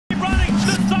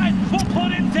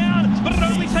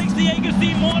the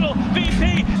immortal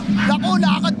VP. Naku,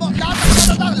 lakad mo,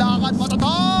 lakad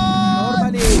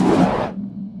mo,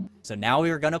 So now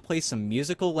we are going to play some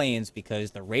musical lanes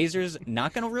because the Razor's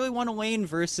not going to really want to lane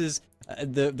versus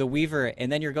the Weaver,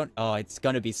 and then you're going... Oh, it's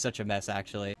going to be such a mess,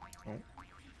 actually. Oh.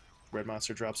 Red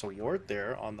Monster drops a ward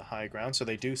there on the high ground, so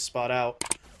they do spot out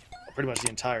pretty much the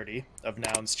entirety of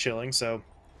Nouns chilling, so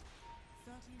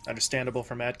understandable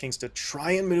for Mad Kings to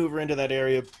try and maneuver into that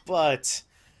area, but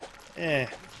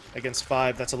against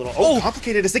 5, that's a little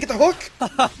complicated as they get the hook.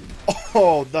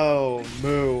 Oh, though,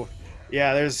 moo.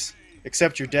 Yeah, there's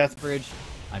accept your death. Bridge.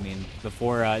 I mean,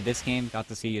 before this game, got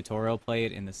to see Yatoro play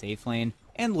it in the safe lane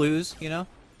and lose, you know?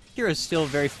 Here is still a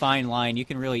very fine line. You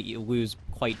can really lose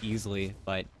quite easily,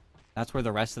 but that's where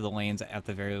the rest of the lanes, at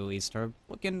the very least, are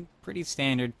looking pretty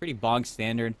standard, pretty bog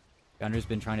standard. Gunner's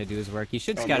been trying to do his work. He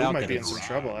should scout out. Might be in some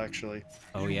trouble, actually.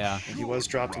 Oh, yeah. And he was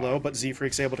dropped low, but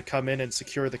Z-Freak's able to come in and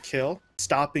secure the kill,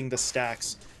 stopping the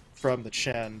stacks from the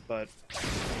Chen, but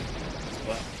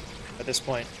well, at this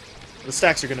point, the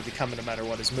stacks are going to be coming no matter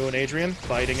what. Is Moo and Adrian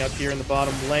fighting up here in the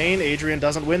bottom lane. Adrian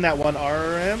doesn't win that one.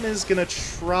 RM is going to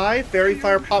try. Fairy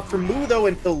Fire pop for Moo, though,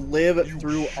 and he'll live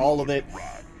through all of it.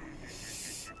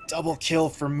 Double kill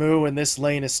for Moo, and this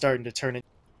lane is starting to turn into...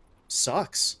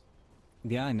 Sucks.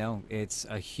 Yeah, I know. It's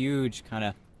a huge kind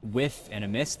of whiff and a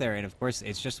miss there, and of course,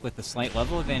 it's just with the slight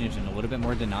level advantage and a little bit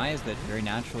more denies that very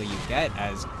naturally you get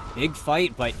as big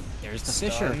fight, but there's the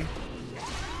Fisher.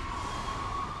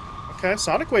 Okay,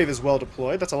 Sonic Wave is well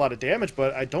deployed. That's a lot of damage,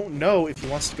 but I don't know if he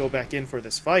wants to go back in for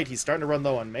this fight. He's starting to run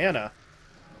low on mana.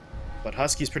 But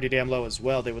Husky's pretty damn low as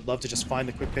well. They would love to just find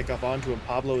the quick pick up onto him.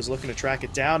 Pablo is looking to track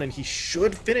it down, and he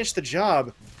should finish the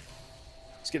job.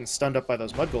 He's getting stunned up by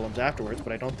those mud golems afterwards,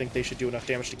 but I don't think they should do enough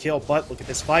damage to kill. But look at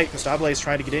this fight. Gustable is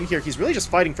trying to get in here. He's really just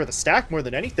fighting for the stack more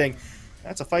than anything.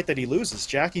 That's a fight that he loses.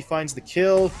 Jackie finds the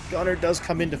kill. Gunner does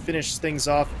come in to finish things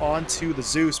off onto the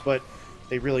Zeus, but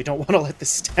they really don't want to let the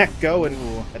stack go, and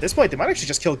at this point, they might actually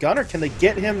just kill Gunner. Can they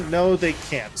get him? No, they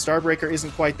can't. Starbreaker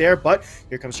isn't quite there, but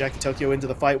here comes Jackie Tokyo into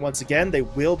the fight once again. They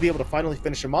will be able to finally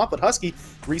finish him off, but Husky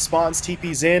respawns,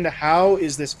 TP's in. How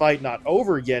is this fight not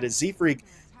over yet, as Z-Freak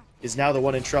is now the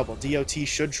one in trouble? DOT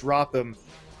should drop him,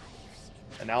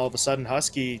 and now all of a sudden,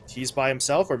 Husky, he's by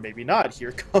himself, or maybe not.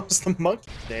 Here comes the monkey.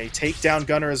 They take down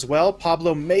Gunner as well.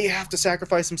 Pablo may have to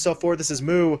sacrifice himself for this as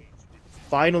Moo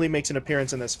finally makes an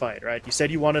appearance in this fight, right? You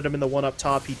said you wanted him in the one up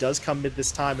top. He does come mid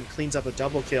this time and cleans up a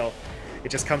double kill.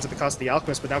 It just comes at the cost of the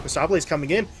Alchemist, but now Gustable is coming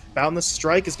in. Boundless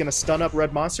Strike is going to stun up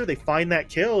Red Monster. They find that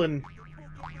kill, and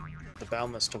the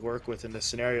Boundless to work with in this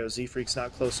scenario. Z-Freak's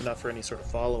not close enough for any sort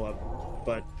of follow-up,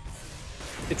 but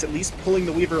it's at least pulling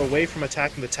the Weaver away from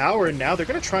attacking the tower, and now they're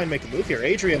going to try and make a move here.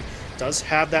 Adrian does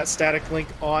have that static link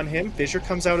on him. Fissure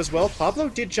comes out as well. Pablo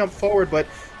did jump forward, but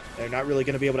they're not really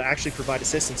going to be able to actually provide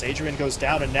assistance. Adrian goes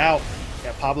down, and now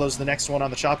Pablo's the next one on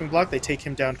the chopping block. They take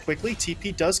him down quickly.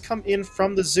 TP does come in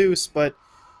from the Zeus, but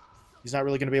he's not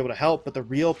really going to be able to help. But the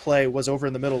real play was over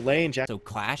in the middle lane. So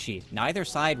clashy. Neither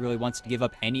side really wants to give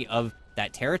up any of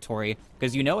that territory,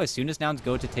 because you know as soon as Nouns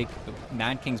go to take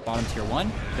Mad King's bottom tier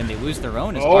 1, then they lose their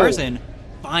own, as Arzen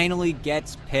finally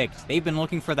gets picked. They've been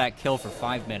looking for that kill for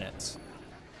 5 minutes.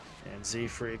 And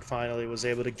Z-Freak finally was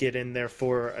able to get in there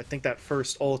for, I think, that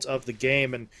first ult of the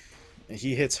game, and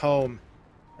he hits home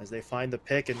as they find the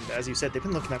pick. And as you said, they've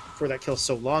been looking for that kill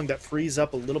so long, that frees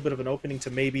up a little bit of an opening to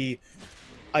maybe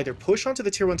either push onto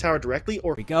the tier 1 tower directly,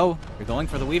 or... Here we go. They're going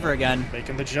for the Weaver again.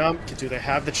 Making the jump. Do they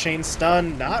have the chain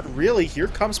stun? Not really. Here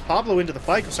comes Pablo into the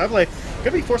fight. Gustable going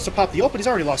to be forced to pop the ult, but he's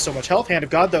already lost so much health. Hand of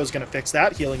God, though, is going to fix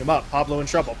that, healing him up. Pablo in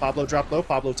trouble. Pablo dropped low.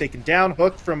 Pablo taken down.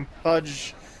 Hook from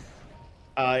Pudge.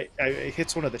 It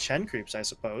hits one of the Chen creeps, I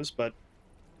suppose, but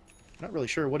I'm not really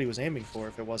sure what he was aiming for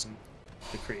if it wasn't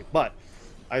the creep. But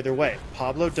either way,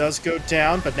 Pablo does go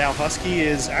down, but now Husky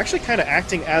is actually kind of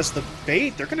acting as the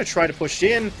bait. They're going to try to push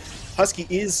in. Husky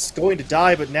is going to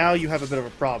die, but now you have a bit of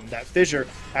a problem. That Fissure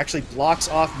actually blocks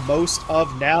off most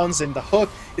of Nouns, and the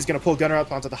hook is going to pull Gunner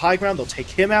up onto the high ground. They'll take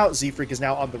him out. Z-Freak is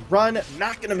now on the run,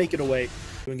 not going to make it away.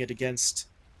 Doing it against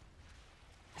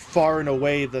far and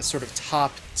away the sort of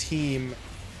top team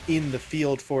in the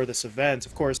field for this event.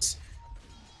 Of course,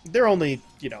 they're only,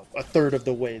 you know, a third of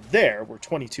the way there. We're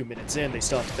 22 minutes in. They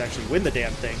still have to actually win the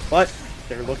damn thing, but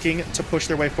they're looking to push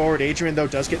their way forward. Adrian, though,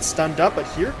 does get stunned up, but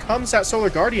here comes that Solar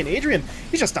Guardian. Adrian,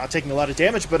 he's just not taking a lot of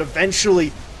damage, but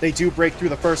eventually they do break through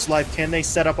the first life. Can they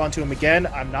set up onto him again?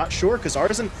 I'm not sure, because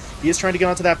Artisan, he is trying to get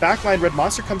onto that backline. Red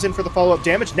Monster comes in for the follow-up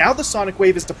damage. Now the Sonic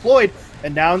Wave is deployed,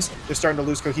 and Nouns, they're starting to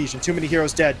lose cohesion. Too many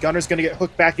heroes dead. Gunner's going to get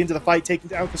hooked back into the fight, taking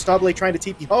down Gustable, trying to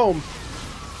TP home.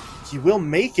 He will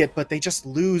make it, but they just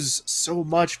lose so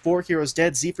much. 4 heroes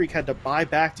dead. Z-Freak had to buy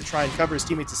back to try and cover his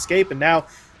teammates' escape, and now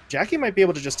Jackie might be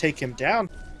able to just take him down.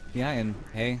 Yeah, and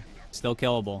hey, still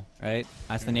killable, right?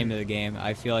 That's the name of the game.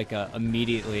 I feel like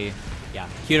immediately, yeah,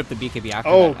 queued up the BKB after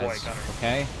Oh that. boy, got it.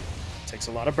 Okay. Takes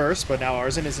a lot of bursts, but now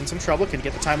Arzen is in some trouble. Can he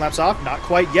get the time-lapse off? Not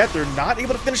quite yet. They're not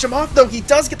able to finish him off, though. He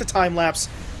does get the time-lapse.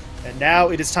 And now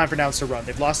it is time for Nouns to run.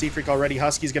 They've lost Z-Freak already.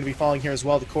 Husky's going to be falling here as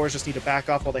well. The cores just need to back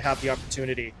off while they have the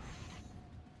opportunity.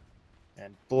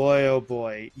 And boy, oh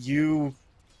boy, you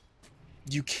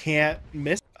can't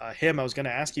miss him. I was going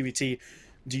to ask you, ET,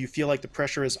 do you feel like the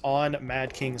pressure is on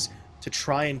Mad Kings to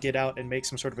try and get out and make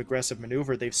some sort of aggressive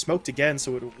maneuver? They've smoked again,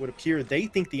 so it would appear they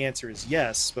think the answer is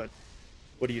yes, but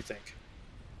what do you think?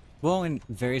 Well, and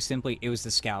very simply, it was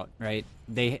the scout, right?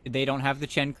 They don't have the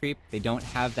Chen creep. They don't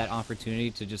have that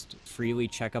opportunity to just freely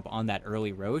check up on that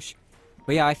early Roche.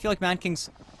 But yeah, I feel like Mad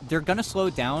Kings, they're going to slow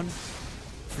down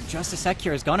for just a sec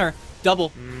here as Gunnar.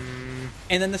 Double.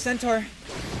 And then the Centaur.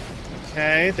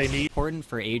 Okay, they need... Important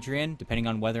for Adrian, depending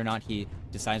on whether or not he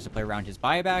decides to play around his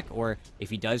buyback, or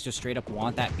if he does just straight up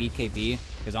want that BKB.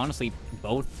 Because honestly,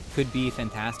 both could be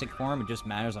fantastic for him. It just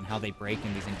matters on how they break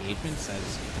in these engagements.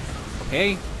 As,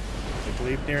 okay, the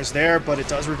Gleipnir's there, but it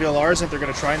does reveal Arzen. They're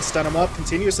going to try and stun him up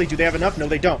continuously. Do they have enough? No,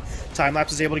 they don't.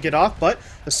 Time-lapse is able to get off, but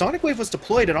the Sonic Wave was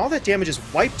deployed, and all that damage is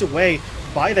wiped away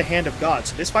by the Hand of God.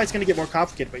 So this fight's going to get more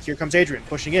complicated, but here comes Adrian,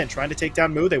 pushing in, trying to take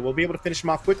down Mu. They will be able to finish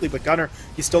him off quickly, but Gunnar,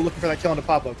 he's still looking for that kill onto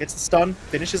Pablo. Gets the stun,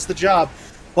 finishes the job,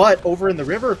 but over in the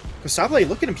river, Gustavo,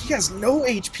 look at him. He has no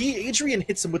HP. Adrian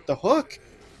hits him with the hook.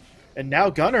 And now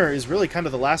Gunnar is really kind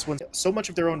of the last one. So much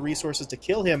of their own resources to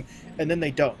kill him, and then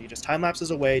they don't. He just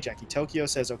time-lapses away. Jackie Tokyo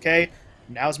says, okay,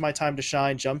 now's my time to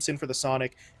shine, jumps in for the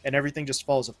Sonic, and everything just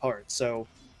falls apart. So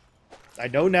I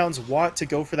know Nouns want to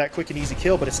go for that quick and easy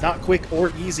kill, but it's not quick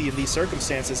or easy in these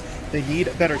circumstances. They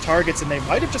need better targets, and they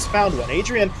might have just found one.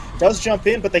 Adrian does jump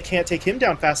in, but they can't take him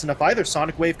down fast enough either.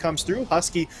 Sonic Wave comes through.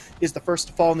 Husky is the first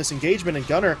to fall in this engagement, and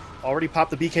Gunnar already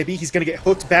popped the BKB. He's going to get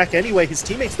hooked back anyway. His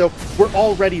teammates, though, were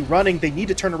already running. They need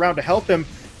to turn around to help him,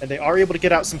 and they are able to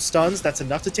get out some stuns. That's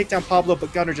enough to take down Pablo,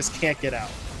 but Gunnar just can't get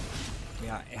out.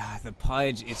 Yeah, the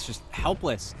Pudge, it's just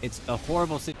helpless. It's a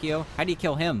horrible Sitkio. How do you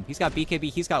kill him? He's got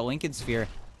BKB, he's got Lincoln Sphere.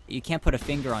 You can't put a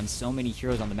finger on so many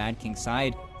heroes on the Mad King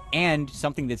side. And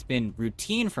something that's been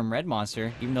routine from Red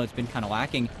Monster, even though it's been kind of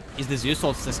lacking, is the Zeus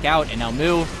ults to Scout, and now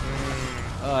Mu.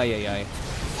 Ay.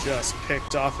 Just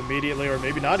picked off immediately, or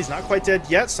maybe not. He's not quite dead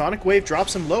yet. Sonic Wave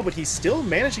drops him low, but he's still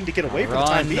managing to get away for the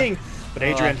time being. But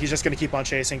Adrian, he's just going to keep on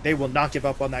chasing. They will not give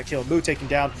up on that kill. Mu taken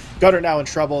down. Gunnar now in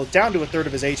trouble, down to a third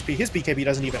of his HP. His BKB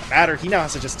doesn't even matter. He now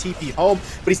has to just TP home,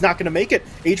 but he's not going to make it.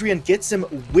 Adrian gets him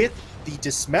with the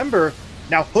Dismember,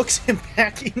 now hooks him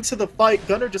back into the fight.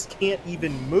 Gunnar just can't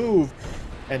even move.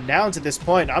 And now to this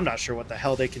point, I'm not sure what the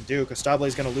hell they can do. Costable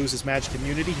is going to lose his magic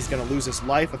immunity. He's going to lose his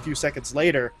life a few seconds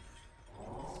later.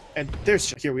 And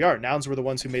here we are. Nouns were the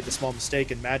ones who made the small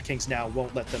mistake, and Mad Kings now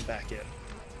won't let them back in.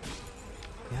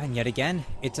 Yeah, and yet again,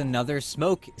 it's another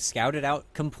smoke scouted out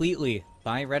completely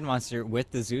by Red Monster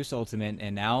with the Zeus ultimate,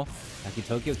 and now Jackie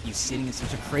Tokyo, he's sitting in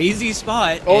such a crazy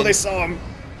spot. Oh, they saw him.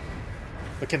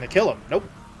 But can they kill him? Nope.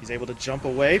 He's able to jump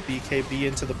away, BKB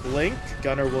into the blink.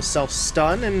 Gunnar will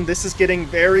self-stun, and this is getting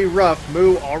very rough.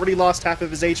 Mu already lost half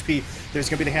of his HP. There's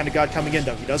going to be the Hand of God coming in,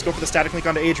 though. He does go for the static link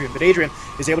onto Adrian, but Adrian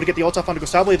is able to get the ult off onto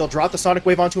Gustavo. They'll drop the Sonic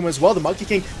Wave onto him as well. The Monkey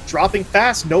King dropping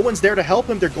fast. No one's there to help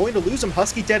him. They're going to lose him.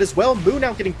 Husky dead as well. Mu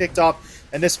now getting picked off,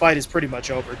 and this fight is pretty much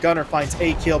over. Gunnar finds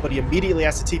a kill, but he immediately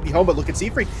has to TP home. But look at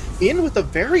Z-Freak in with a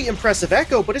very impressive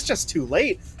echo, but it's just too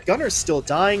late. Gunnar's still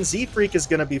dying. Z-Freak is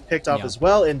going to be picked off as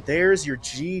well, and there's your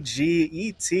GG.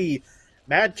 ET.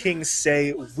 Mad Kings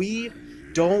say, we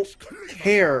don't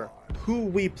care who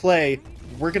we play.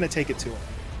 We're going to take it to them.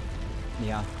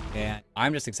 Yeah, and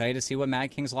I'm just excited to see what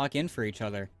Mad Kings lock in for each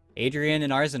other. Adrian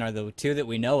and Arzen are the two that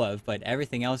we know of, but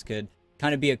everything else could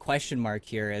kind of be a question mark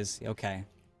here as, okay,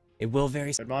 it will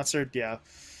vary. Red Monster, yeah,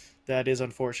 that is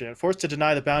unfortunate. Forced to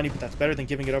deny the bounty, but that's better than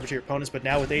giving it over to your opponents. But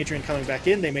now with Adrian coming back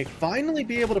in, they may finally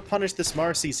be able to punish this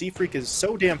Marcy. Z-Freak is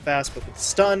so damn fast, but with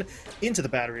stun into the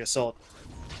battery assault,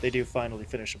 they do finally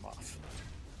finish him off.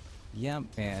 Yeah,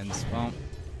 and, well,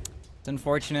 it's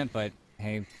unfortunate, but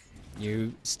hey,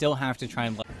 you still have to try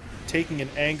and... Taking an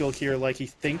angle here like he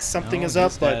thinks something is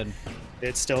up, but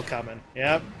it's still coming.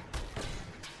 Yep.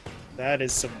 That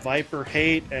is some Viper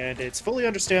hate, and it's fully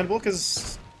understandable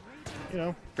because, you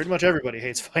know, pretty much everybody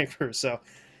hates Viper, so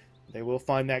they will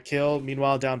find that kill.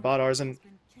 Meanwhile, down bot Arzen,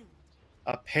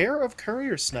 a pair of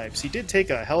courier snipes. He did take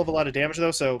a hell of a lot of damage,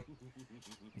 though, so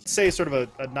you'd say sort of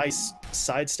a nice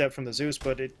sidestep from the Zeus,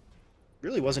 but it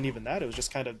really wasn't even that. It was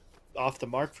just kind of off the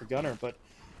mark for Gunnar, but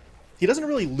he doesn't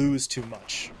really lose too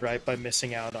much, right, by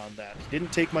missing out on that. He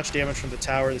didn't take much damage from the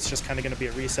tower. It's just kind of going to be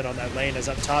a reset on that lane. As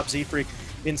up top, Z-Freak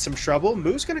in some trouble.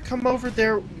 Moo's going to come over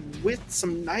there with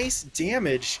some nice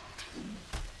damage.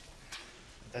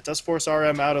 That does force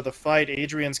RM out of the fight.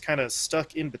 Adrian's kind of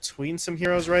stuck in between some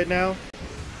heroes right now,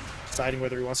 deciding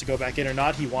whether he wants to go back in or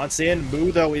not. He wants in.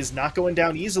 Moo, though, is not going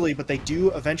down easily, but they do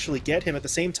eventually get him. At the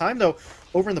same time, though,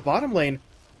 over in the bottom lane,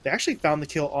 they actually found the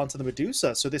kill onto the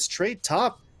Medusa. So this trade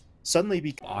top suddenly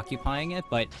be occupying it,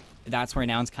 but that's where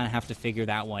nouns kind of have to figure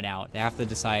that one out. They have to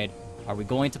decide, are we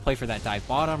going to play for that dive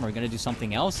bottom, or are we going to do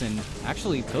something else? And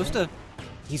actually, Costa,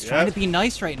 he's trying to be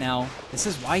nice right now. This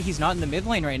is why he's not in the mid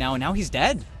lane right now, and now he's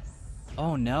dead.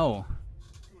 Oh no.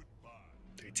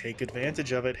 They take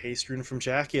advantage of it. Haste Rune from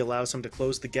Jackie allows him to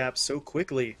close the gap so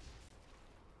quickly.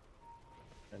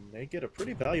 And they get a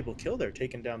pretty valuable kill there,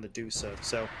 taking down the Medusa.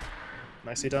 So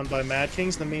nicely done by Mad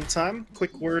Kings. In the meantime,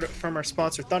 quick word from our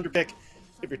sponsor, Thunderpick.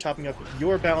 If you're topping up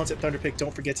your balance at Thunderpick,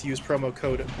 don't forget to use promo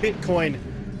code Bitcoin.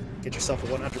 Get yourself a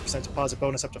 100% deposit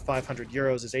bonus up to 500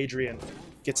 euros as Adrian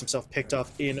gets himself picked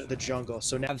off in the jungle.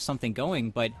 So now have something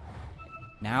going, but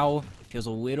now it feels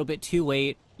a little bit too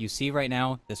late. You see right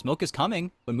now, the smoke is coming,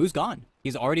 but Moo's gone.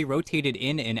 He's already rotated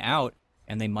in and out,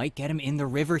 and they might get him in the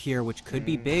river here, which could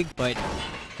be big, but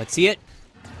let's see it.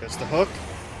 There's the hook.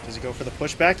 Does he go for the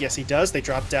pushback? Yes, he does. They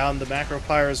drop down the macro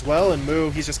pyre as well, and Moo,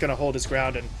 he's just going to hold his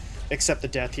ground and accept the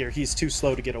death here. He's too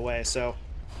slow to get away, so...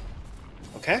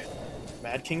 Okay.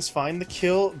 Mad Kings find the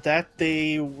kill that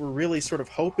they were really sort of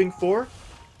hoping for.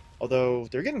 Although,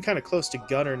 they're getting kind of close to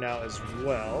Gunnar now as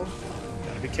well.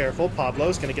 Gotta be careful.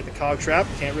 Pablo's going to get the cog trap.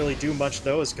 Can't really do much,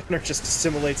 though, as Gunnar just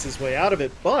assimilates his way out of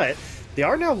it, but... They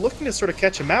are now looking to sort of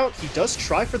catch him out. He does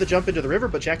try for the jump into the river,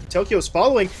 but Jackie Tokyo is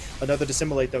following. Another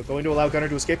dissimulate, though. Going to allow Gunnar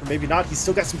to escape, or maybe not. He's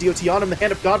still got some DOT on him. The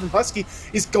Hand of God from Husky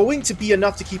is going to be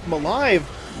enough to keep him alive.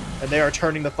 And they are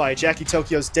turning the fight. Jackie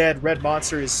Tokyo's dead. Red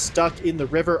Monster is stuck in the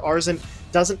river. Arzent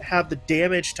doesn't have the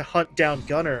damage to hunt down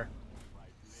Gunnar.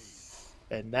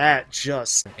 And that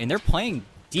just... And they're playing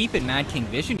deep in Mad King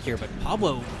vision here, but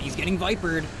Pablo, he's getting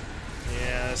vipered.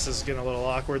 Yeah, this is getting a little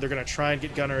awkward. They're going to try and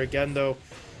get Gunnar again, though.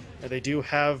 They do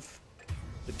have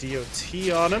the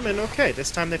DOT on him, and okay,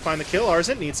 this time they find the kill.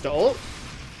 Arzent needs to ult.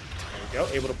 There we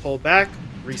go, able to pull back,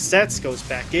 resets, goes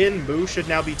back in. Moo should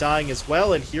now be dying as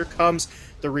well, and here comes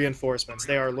the reinforcements.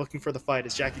 They are looking for the fight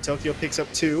as Jackie Tokyo picks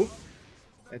up 2.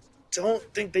 I don't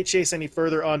think they chase any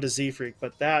further onto Z-Freak,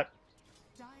 but that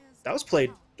was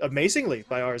played amazingly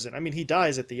by Arzent. I mean, he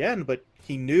dies at the end, but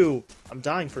he knew, I'm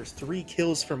dying for 3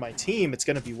 kills for my team, it's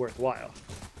going to be worthwhile.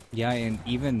 Yeah, and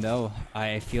even though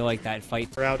I feel like that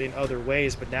fight... out in other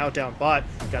ways, but now down bot.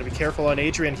 Gotta be careful on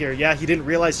Adrian here. Yeah, he didn't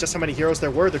realize just how many heroes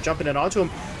there were. They're jumping in onto him,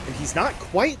 and he's not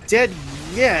quite dead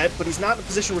yet, but he's not in a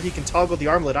position where he can toggle the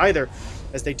armlet either,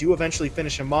 as they do eventually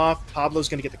finish him off. Pablo's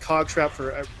gonna get the cog trap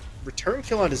for a return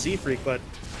kill onto Z-Freak, but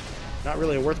not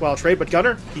really a worthwhile trade. But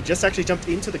Gunnar, he just actually jumped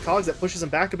into the cogs. That pushes him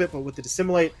back a bit, but with the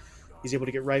dissimulate, he's able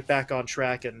to get right back on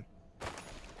track, and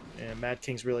Mad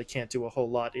Kings really can't do a whole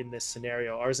lot in this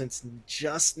scenario. Arzent's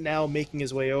just now making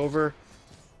his way over,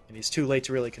 and he's too late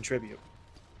to really contribute.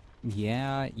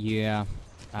 Yeah.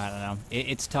 I don't know.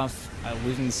 It's tough.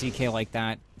 Losing the CK like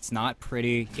that, it's not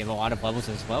pretty. You have a lot of levels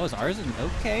as well as Arzent.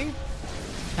 Okay.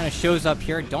 Kind of shows up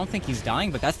here. Don't think he's dying,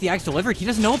 but that's the axe delivered. He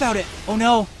doesn't know about it. Oh,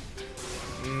 no.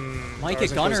 Might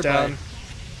get Gunnar,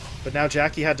 but now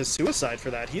Jackie had to suicide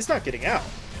for that. He's not getting out.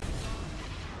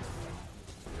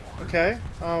 Okay,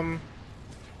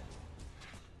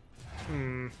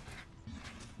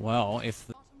 Well, if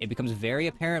it becomes very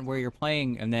apparent where you're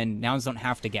playing, and then nouns don't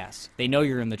have to guess. They know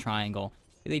you're in the triangle.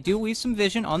 They do leave some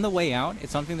vision on the way out.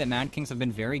 It's something that Mad Kings have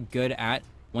been very good at.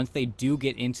 Once they do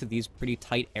get into these pretty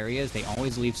tight areas, they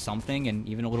always leave something, and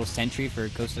even a little sentry for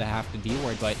Costa to have to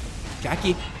D-ward, but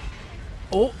Jackie...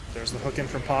 Oh! There's the hook in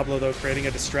from Pablo, though, creating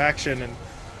a distraction, and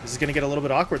this is going to get a little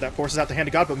bit awkward. That forces out the Hand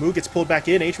of God, but Moo gets pulled back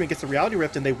in. Adrian gets the Reality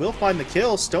Rift, and they will find the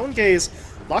kill. Stone Gaze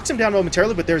locks him down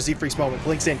momentarily, but there's Z-Freak's moment.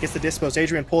 Blinks in, gets the dispose.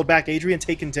 Adrian pulled back. Adrian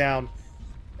taken down.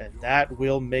 And that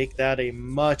will make that a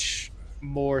much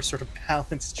more sort of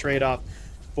balanced trade-off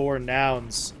for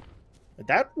nouns.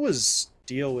 That was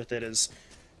deal with it, as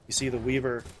you see the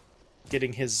Weaver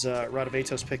getting his Rod of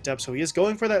Atos picked up. So he is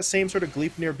going for that same sort of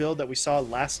Gleipnir build that we saw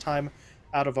last time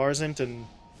out of Arzent, and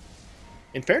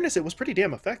in fairness, it was pretty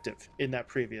damn effective in that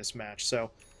previous match, so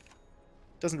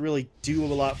doesn't really do a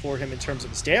lot for him in terms of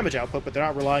his damage output, but they're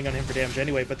not relying on him for damage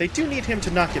anyway. But they do need him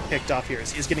to not get picked off here,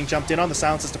 as he is getting jumped in on. The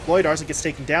silence is deployed. Arzent gets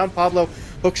taken down. Pablo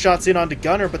hook shots in onto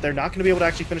Gunnar, but they're not going to be able to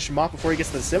actually finish him off before he gets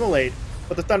to the Assimilate.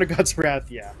 But the Thunder God's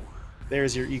Wrath, yeah.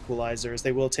 There's your equalizer, as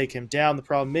they will take him down. The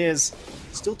problem is,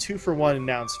 still 2 for 1 in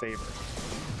Noun's favor.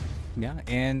 Yeah,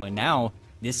 and now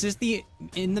this is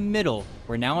in the middle,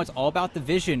 where now it's all about the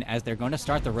vision as they're going to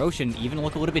start the Roshan, even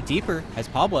look a little bit deeper as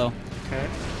Pablo. Okay.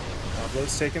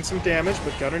 Pablo's taking some damage,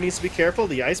 but Gunnar needs to be careful.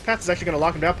 The Ice Path is actually going to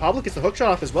lock him down. Pablo gets the hook shot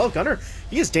off as well. Gunnar,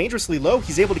 he is dangerously low.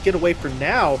 He's able to get away for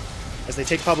now as they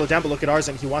take Pablo down, but look at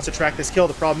Arzen. He wants to track this kill.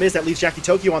 The problem is that leaves Jackie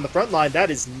Tokyo on the front line.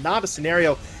 That is not a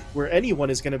scenario where anyone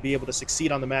is going to be able to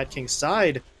succeed on the Mad King's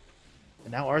side.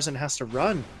 And now Arzen has to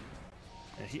run.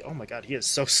 And oh my god, he is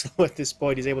so slow at this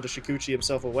point. He's able to Shikuchi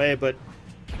himself away, but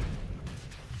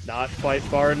not quite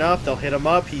far enough. They'll hit him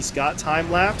up. He's got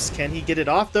time lapse. Can he get it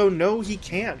off, though? No, he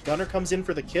can't. Gunnar comes in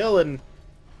for the kill, and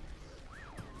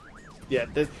yeah,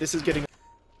 this is getting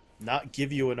not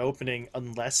give you an opening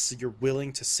unless you're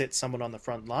willing to sit someone on the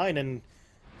front line, and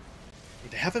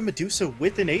to have a Medusa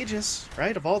with an Aegis,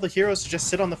 right? Of all the heroes to just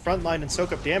sit on the front line and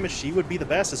soak up damage, she would be the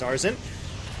best as Arzen.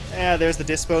 There's the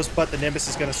Dispose, but the Nimbus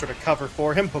is going to sort of cover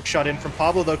for him. Hookshot in from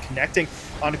Pablo, though, connecting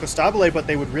onto Costabile, but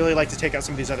they would really like to take out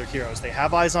some of these other heroes. They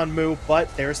have eyes on Mu,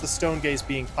 but there's the Stone Gaze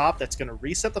being popped. That's going to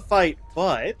reset the fight,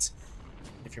 but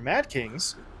if you're Mad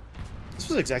Kings, this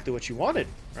was exactly what you wanted,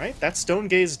 right? That Stone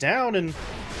Gaze down, and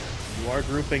you are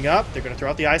grouping up. They're going to throw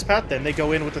out the Ice Path, then they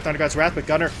go in with the Thunder God's Wrath, but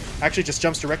Gunnar actually just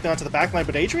jumps directly onto the backline,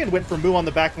 but Adrian went for Mu on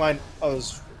the backline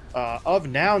of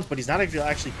Nouns, but he's not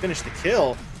actually finished the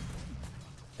kill.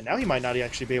 And now he might not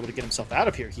actually be able to get himself out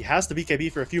of here. He has the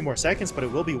BKB for a few more seconds, but it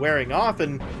will be wearing off,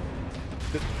 and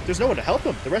there's no one to help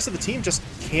him. The rest of the team just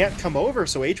can't come over,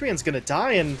 so Adrian's going to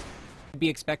die, and Be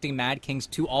expecting Mad Kings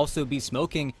to also be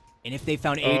smoking, and if they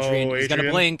found Adrian, he's going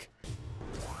to blink.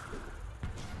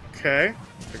 Okay,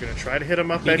 they're going to try to hit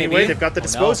him up BKB? anyway. They've got the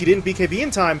Dispose. No. He didn't BKB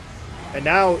in time, and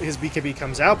now his BKB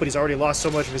comes out, but he's already lost so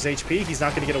much of his HP. He's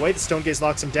not going to get away. The Stone Gaze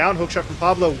locks him down. Hookshot from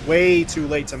Pablo, way too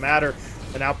late to matter.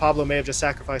 And now Pablo may have just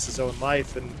sacrificed his own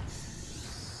life, and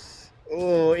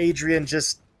Adrian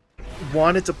just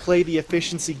wanted to play the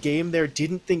efficiency game there.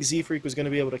 Didn't think Z-Freak was going to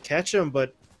be able to catch him,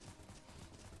 but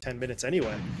 10 minutes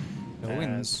anyway.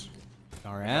 As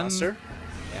RM. Sir.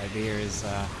 Yeah, there's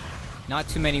not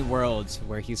too many worlds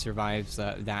where he survives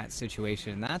that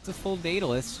situation. That's a full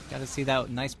Daedalus. Got to see that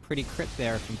nice, pretty crit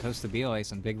there from Costa Bile,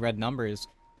 some big red numbers.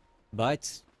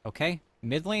 But okay,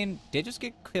 mid lane did just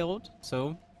get killed,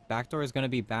 so backdoor is going to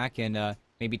be back in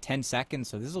maybe 10 seconds,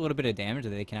 so this is a little bit of damage that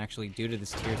they can actually do to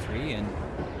this tier 3, and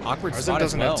awkward Arzen spot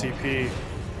as doesn't well. have TP.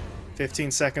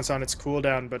 15 seconds on its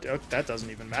cooldown, but that doesn't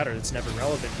even matter. It's never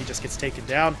relevant. He just gets taken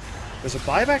down. There's a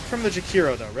buyback from the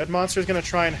Jakiro, though. Red Monster is going to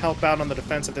try and help out on the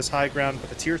defense of this high ground, but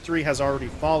the tier 3 has already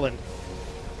fallen.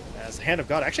 As the Hand of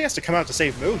God actually has to come out to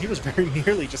save Mu. He was very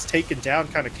nearly just taken down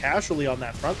kind of casually on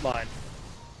that front line.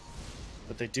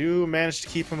 But they do manage to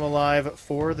keep him alive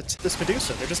for this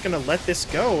Medusa. They're just going to let this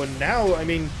go. And now, I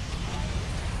mean,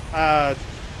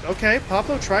 okay,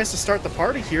 Pablo tries to start the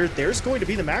party here. There's going to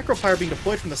be the Macro Pyre being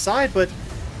deployed from the side, but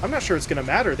I'm not sure it's going to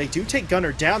matter. They do take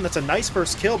Gunnar down. That's a nice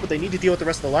first kill, but they need to deal with the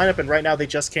rest of the lineup, and right now they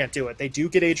just can't do it. They do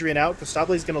get Adrian out.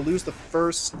 Costabile is going to lose the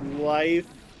first life,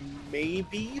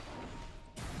 maybe?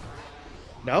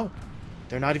 No.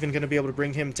 They're not even going to be able to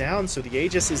bring him down, so the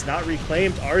Aegis is not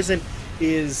reclaimed. Arzen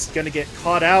is going to get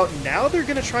caught out. Now they're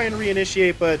going to try and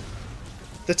reinitiate, but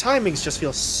the timings just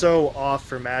feel so off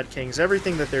for Mad Kings.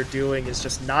 Everything that they're doing is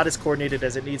just not as coordinated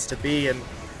as it needs to be, and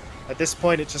at this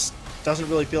point it just doesn't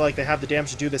really feel like they have the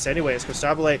damage to do this anyway, as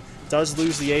Costabile does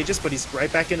lose the Aegis, but he's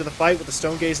right back into the fight with the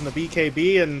Stone Gaze and the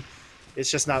BKB, and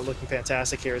it's just not looking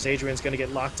fantastic here, as Adrian's going to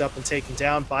get locked up and taken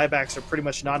down. Buybacks are pretty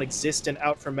much non-existent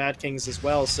out from Mad Kings as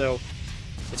well, so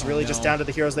it's really just down to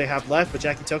the heroes they have left, but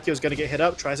Jackie Tokyo is going to get hit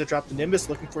up, tries to drop the Nimbus,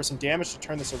 looking for some damage to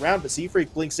turn this around, but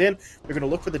Z-Freak blinks in. They're going to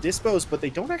look for the Dispose, but they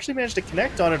don't actually manage to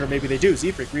connect on it, or maybe they do.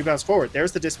 Z-Freak rebounds forward.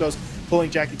 There's the Dispose,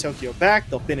 pulling Jackie Tokyo back.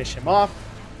 They'll finish him off,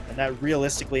 and that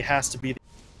realistically has to be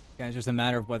Guys, just a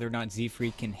matter of whether or not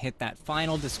Z-Freak can hit that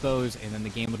final Dispose, and then the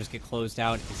game will just get closed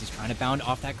out, as he's trying to bound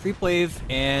off that creep wave,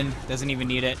 and doesn't even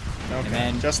need it. Okay, and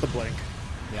then, just the blink.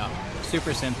 Yeah,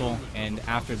 super simple, and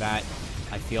after that,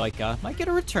 I feel like might get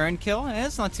a return kill, and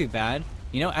it's not too bad.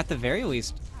 You know, at the very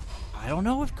least, I don't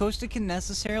know if Costa can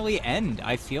necessarily end.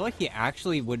 I feel like he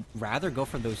actually would rather go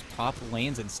for those top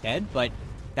lanes instead, but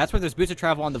that's where there's Boots of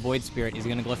Travel on the Void Spirit. Is he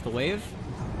going to glyph the wave?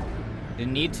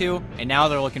 Didn't need to, and now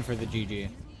they're looking for the GG.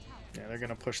 Yeah, they're going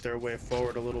to push their way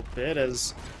forward a little bit,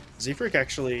 as Z-Freak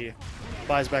actually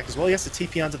buys back as well. He has to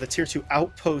TP onto the tier 2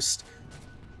 outpost,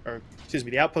 or excuse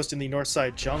me, the outpost in the north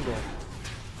side jungle.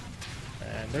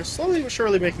 And they're slowly but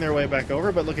surely making their way back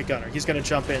over, but look at Gunnar. He's going to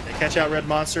jump in. They catch out Red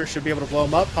Monster, should be able to blow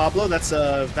him up. Pablo, that's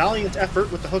a valiant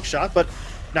effort with the hook shot, but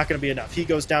Not going to be enough. He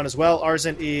goes down as well.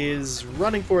 Arzent is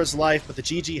running for his life, but the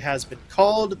GG has been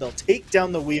called. They'll take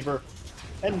down the Weaver.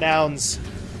 And Nouns,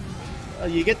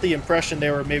 you get the impression they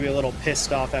were maybe a little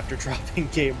pissed off after dropping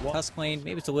game 1. Tusk lane,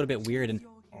 maybe it's a little bit weird. And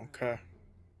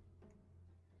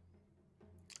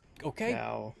Okay.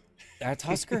 Now, that's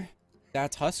Husker.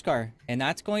 That's Huskar. And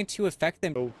that's going to affect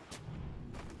them.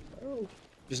 Oh,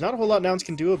 there's not a whole lot Nouns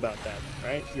can do about that,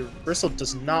 right? Your Bristle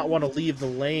does not want to leave the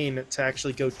lane to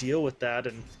actually go deal with that,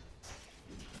 and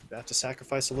you have to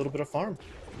sacrifice a little bit of farm.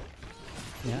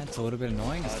 Yeah, it's a little bit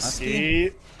annoying.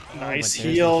 Husky, nice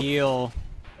heal.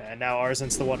 And now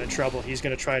Arzent's the one in trouble. He's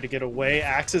going to try to get away.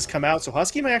 Axes come out, so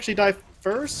Husky may actually die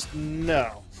first?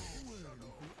 No.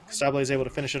 Sable is able to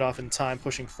finish it off in time,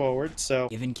 pushing forward, so...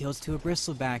 Giving kills to a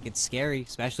Bristleback, it's scary,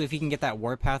 especially if you can get that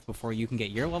warpath before you can get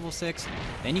your level 6.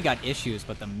 Then you got issues,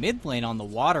 but the mid lane on the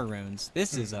water runes,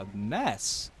 this is a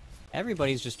mess.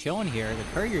 Everybody's just chilling here. The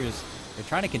Couriers, they're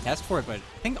trying to contest for it, but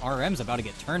I think RM's about to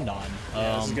get turned on.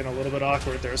 Yeah, this is getting a little bit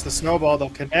awkward. There's the snowball, they'll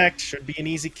connect, should be an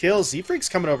easy kill. Z-Freak's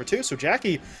coming over too, so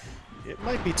Jackie, it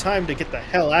might be time to get the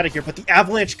hell out of here, but the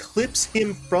Avalanche clips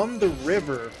him from the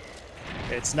river.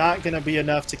 It's not going to be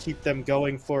enough to keep them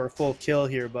going for a full kill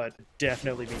here, but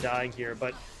definitely be dying here.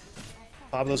 But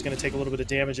Pablo's going to take a little bit of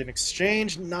damage in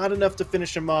exchange. Not enough to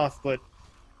finish him off, but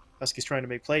Husky's trying to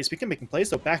make plays. Speaking of making plays,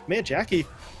 though, back mid, Jackie,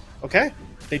 okay,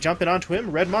 they jump in onto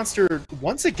him. Red Monster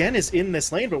once again is in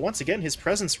this lane, but once again, his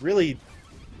presence really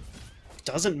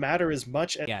doesn't matter as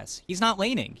much. Yes, he's not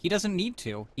laning. He doesn't need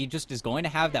to. He just is going to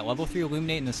have that level 3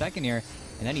 Illuminate in the second here,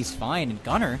 and then he's fine. And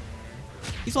Gunner,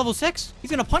 he's level 6. He's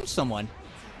going to punch someone.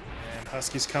 And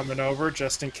Husky's coming over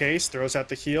just in case. Throws out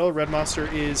the heal. Red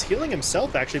Monster is healing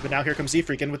himself, actually, but now here comes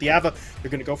Z-Freak in with the Ava.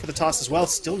 They're going to go for the toss as well.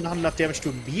 Still not enough damage to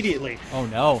immediately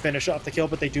finish off the kill,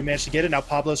 but they do manage to get it. Now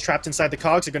Pablo's trapped inside the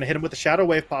cogs. They're going to hit him with the Shadow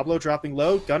Wave. Pablo dropping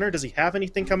low. Gunner, does he have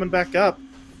anything coming back up?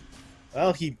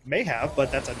 Well, he may have,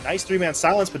 but that's a nice 3-man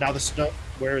silence, but now the snow...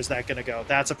 Where is that going to go?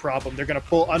 That's a problem. They're going to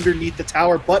pull underneath the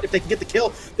tower, but if they can get the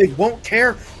kill, they won't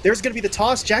care. There's going to be the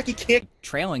toss. Jackie can't...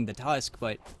 Trailing the Tusk,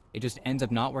 but it just ends up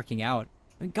not working out.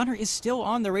 I mean, Gunner is still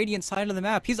on the Radiant side of the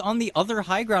map. He's on the other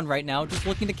high ground right now, just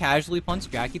looking to casually punch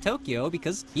Jackie Tokyo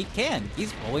because he can.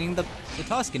 He's pulling the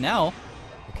Tusk, and now...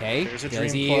 Okay, there's a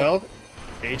Dream Coil.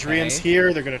 Adrian's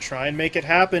here. They're going to try and make it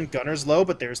happen. Gunner's low,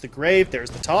 but there's the Grave. There's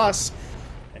the toss.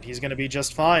 And he's going to be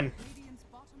just fine.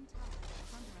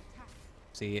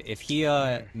 See, if he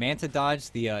Manta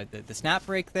dodged the snap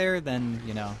break there, then,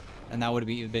 you know, and that would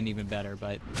have been even better,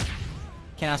 but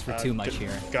can't ask for too much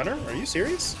here. Gunner, are you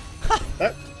serious?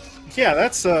 Yeah,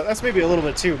 that's maybe a little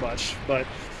bit too much, but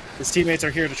his teammates are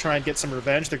here to try and get some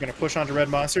revenge. They're going to push onto Red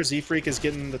Monster. Z-Freak is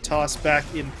getting the toss back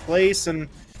in place, and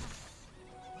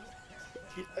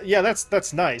yeah,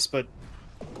 that's nice, but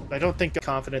I don't think they're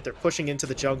confident. They're pushing into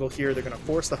the jungle here. They're going to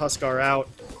force the Huskar out.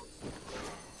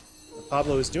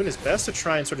 Pablo is doing his best to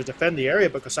try and sort of defend the area,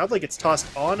 but Kosable gets tossed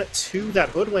on to that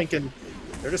Hoodwink, and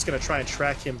they're just going to try and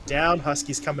track him down.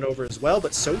 Husky's coming over as well,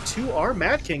 but so too are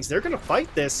Mad Kings. They're going to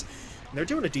fight this, and they're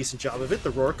doing a decent job of it.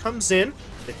 The Roar comes in.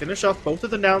 They finish off both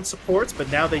of the Noun supports,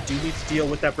 but now they do need to deal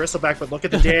with that Bristleback, but look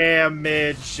at the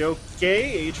damage.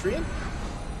 Okay, Adrian.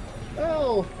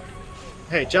 Well...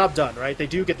 Hey, job done, right? They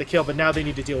do get the kill, but now they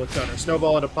need to deal with Gunner.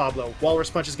 Snowball into Pablo. Walrus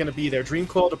Punch is going to be there. Dream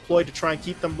Coil deployed to try and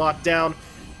keep them locked down.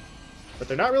 But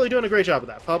they're not really doing a great job of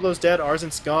that. Pablo's dead.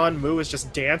 Arzent's gone. Moo is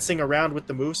just dancing around with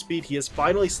the move speed. He is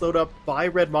finally slowed up by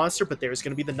Red Monster, but there's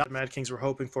going to be the Mad Kings we're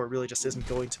hoping for. It really just isn't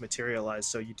going to materialize.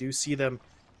 So you do see them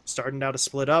starting now to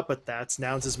split up, but that's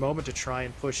Nouns' moment to try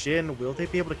and push in. Will they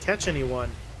be able to catch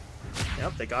anyone?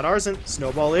 Yep, they got Arzent.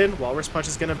 Snowball in. Walrus Punch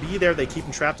is going to be there. They keep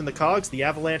him trapped in the cogs. The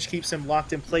Avalanche keeps him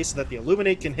locked in place so that the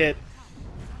Illuminate can hit.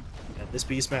 And this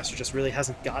Beastmaster just really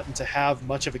hasn't gotten to have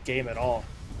much of a game at all.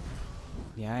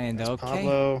 Yeah, and That's okay.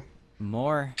 Pablo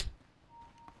More.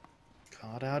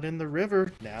 caught out in the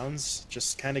river. Nouns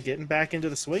just kind of getting back into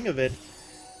the swing of it.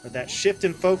 But that shift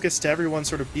in focus to everyone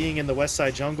sort of being in the west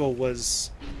side jungle was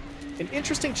an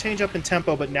interesting change up in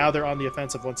tempo, but now they're on the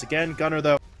offensive once again. Gunner,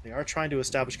 though, they are trying to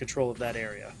establish control of that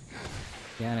area.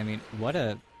 Yeah, and I mean, what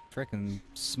a freaking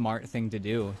smart thing to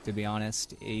do, to be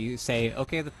honest. You say,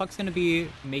 okay, the puck's going to be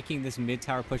making this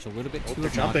mid-tower push a little bit too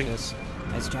obnoxious.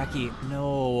 As Jackie,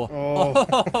 no.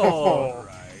 Oh.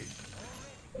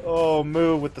 Oh,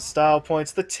 Moo with the style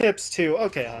points. The tips, too.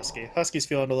 Okay, Husky. Husky's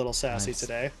feeling a little sassy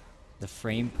today. The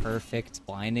frame-perfect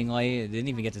blinding light, I didn't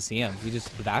even get to see him. He just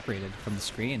evaporated from the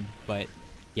screen, but...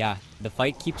 yeah, the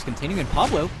fight keeps continuing.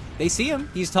 Pablo, they see him.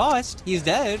 He's tossed. He's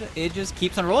dead. It just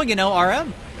keeps on rolling, you know,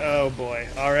 RM. Oh, boy.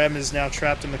 RM is now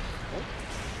trapped in the...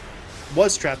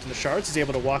 was trapped in the shards. He's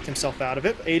able to walk himself out of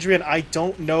it. Adrian, I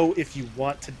don't know if you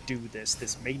want to do this.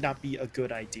 This may not be a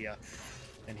good idea.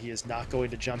 And he is not going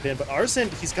to jump in. But Arzen,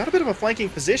 he's got a bit of a flanking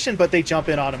position, but they jump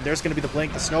in on him. There's going to be the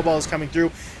blink. The snowball is coming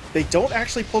through. They don't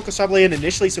actually pull Kostabile in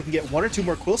initially, so he can get 1 or 2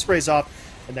 more quill sprays off.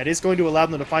 And that is going to allow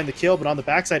them to find the kill. But on the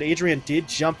backside, Adrian did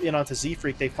jump in onto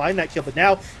Z-Freak. They find that kill, but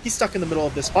now he's stuck in the middle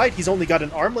of this fight. He's only got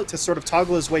an armlet to sort of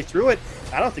toggle his way through it.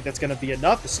 I don't think that's going to be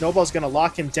enough. The snowball's going to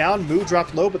lock him down. Moo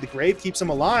dropped low, but the grave keeps him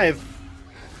alive.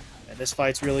 And this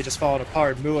fight's really just falling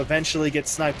apart. Moo eventually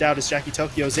gets sniped out as Jackie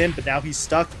Tokyo's in, but now he's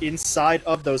stuck inside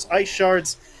of those ice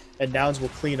shards, and Nouns will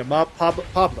clean him up. Pablo.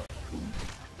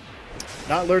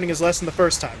 Not learning his lesson the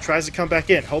first time. Tries to come back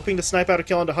in, hoping to snipe out a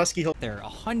kill onto Husky. They're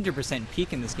 100%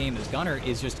 peak in this game as Gunner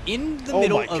is just in the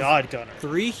middle of Gunner.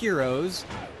 3 heroes.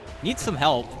 Needs some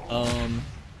help.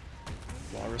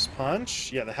 Walrus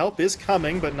Punch. Yeah, the help is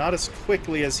coming, but not as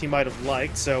quickly as he might have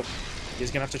liked, so he's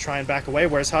going to have to try and back away,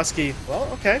 whereas Husky, well,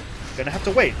 okay, going to have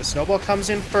to wait. The snowball comes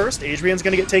in first. Adrian's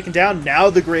going to get taken down. Now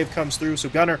the grave comes through, so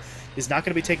Gunner is not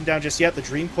going to be taken down just yet. The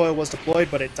Dream Coil was deployed,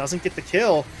 but it doesn't get the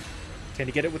kill. Can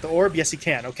he get it with the orb? Yes, he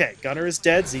can. Okay, Gunner is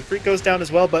dead. Z-Freak goes down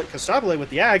as well, but Kostabile with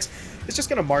the Ags is just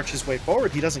going to march his way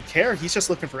forward. He doesn't care. He's just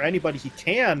looking for anybody he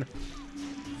can.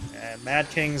 And Mad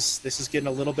Kings, this is getting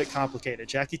a little bit complicated.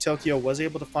 Jackie Tokyo was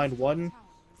able to find one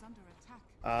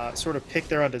sort of pick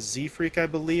there onto Z-Freak, I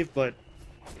believe, but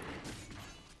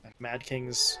Mad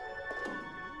Kings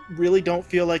really don't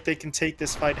feel like they can take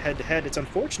this fight head-to-head. It's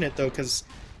unfortunate, though, because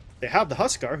they have the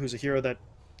Huskar, who's a hero that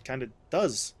kind of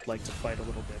does like to fight a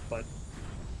little bit, but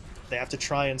they have to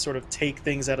try and sort of take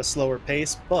things at a slower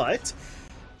pace. But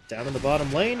down in the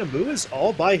bottom lane, Moo is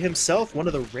all by himself. One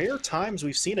of the rare times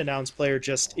we've seen a Nouns player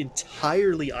just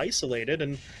entirely isolated,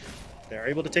 and they're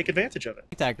able to take advantage of it.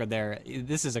 Attacker there.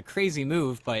 This is a crazy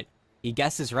move, but he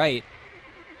guesses right.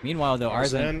 Meanwhile, though,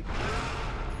 Arzen...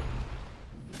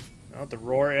 Well, the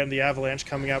Roar and the Avalanche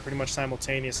coming out pretty much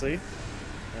simultaneously.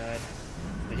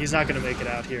 He's not going to make it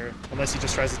out here unless he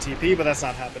just tries to TP, but that's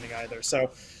not happening either.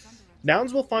 So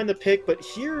Nouns will find the pick, but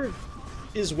here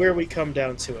is where we come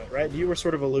down to it, right? You were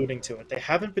sort of alluding to it. They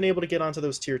haven't been able to get onto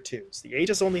those tier 2s. The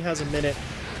Aegis only has a minute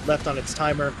left on its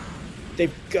timer.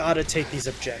 They've got to take these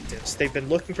objectives. They've been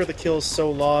looking for the kills so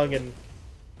long, and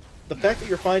the fact that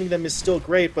you're finding them is still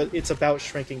great, but it's about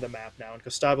shrinking the map now, and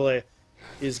Kostabile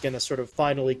is going to sort of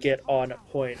finally get on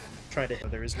point trying to hit.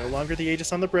 There is no longer the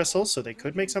Aegis on the Bristle, so they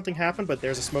could make something happen, but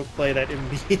there's a smoke play that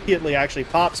immediately actually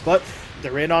pops, but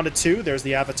they're in onto 2. There's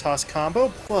the Avatos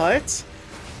combo, but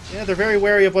yeah, they're very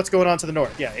wary of what's going on to the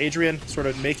north. Yeah, Adrian sort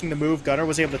of making the move. Gunner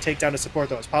was able to take down his support,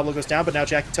 though, as Pablo goes down, but now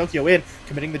Jackie Tokyo in,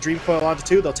 committing the Dream Coil onto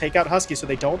 2. They'll take out Husky, so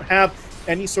they don't have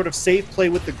any sort of safe play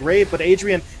with the Grave, but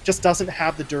Adrian just doesn't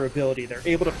have the durability. They're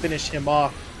able to finish him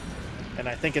off. And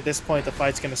I think at this point, the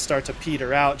fight's going to start to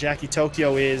peter out. Jackie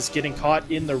Tokyo is getting caught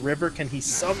in the river. Can he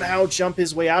somehow jump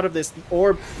his way out of this? The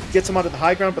orb gets him onto the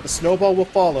high ground, but the snowball will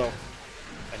follow.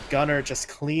 And Gunner just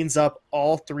cleans up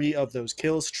all 3 of those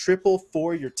kills. Triple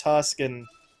for your Tusk, and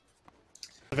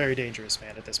a very dangerous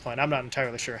man at this point. I'm not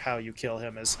entirely sure how you kill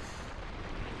him as...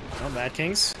 Well, Mad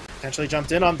Kings potentially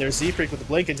jumped in on. There's Z-Freak with the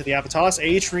blink into the Avatos.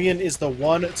 Adrian is the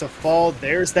one to fall.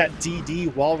 There's that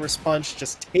DD Walrus Punch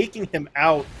just taking him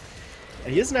out.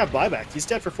 And he doesn't have buyback. He's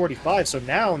dead for 45, so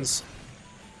Nouns,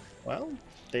 well,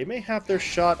 they may have their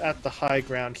shot at the high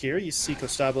ground here. You see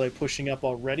Kostabile pushing up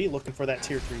already, looking for that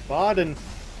tier 3 bot, and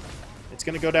it's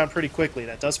going to go down pretty quickly.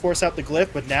 That does force out the glyph,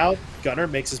 but now Gunner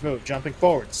makes his move, jumping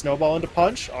forward. Snowball into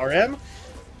punch. RM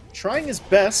trying his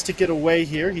best to get away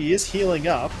here. He is healing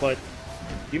up, but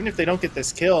even if they don't get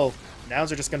this kill,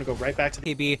 Nouns are just going to go right back to the...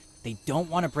 Maybe they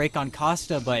don't want to break on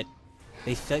Costa, but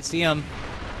they see him.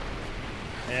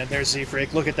 And there's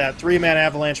Z-Freak. Look at that. 3-man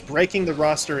avalanche breaking the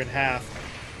roster in half.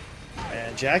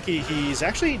 And Jackie, he's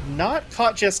actually not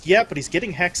caught just yet, but he's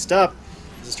getting hexed up.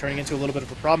 This is turning into a little bit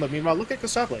of a problem. But meanwhile, look at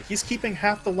Kostabile. He's keeping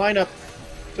half the lineup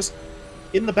just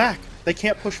in the back. They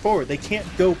can't push forward. They can't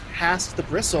go past the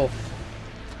Bristle.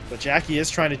 But Jackie is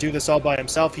trying to do this all by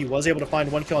himself. He was able to find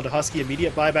 1 kill onto Husky.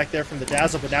 Immediate buyback there from the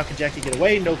Dazzle, but now can Jackie get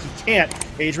away? No, he can't.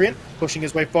 Adrian pushing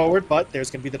his way forward, but there's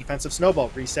going to be the defensive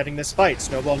Snowball, resetting this fight.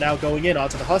 Snowball now going in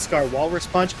onto the Huskar. Walrus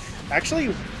Punch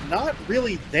actually not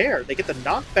really there. They get the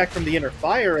knockback from the inner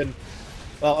fire, and,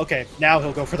 well, okay, now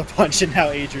he'll go for the punch, and now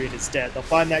Adrian is dead. They'll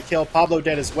find that kill. Pablo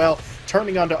dead as well,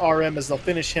 turning onto RM as they'll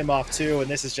finish him off too, and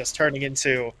this is just turning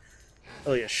into...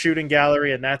 really a shooting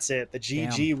gallery, and that's it. The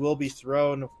GG will be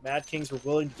thrown. Mad Kings were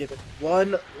willing to give it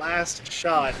one last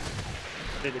shot,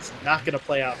 but it is not going to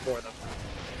play out for them.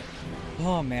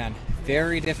 Oh man,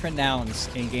 very different Nouns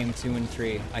in game 2 and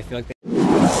 3. I feel like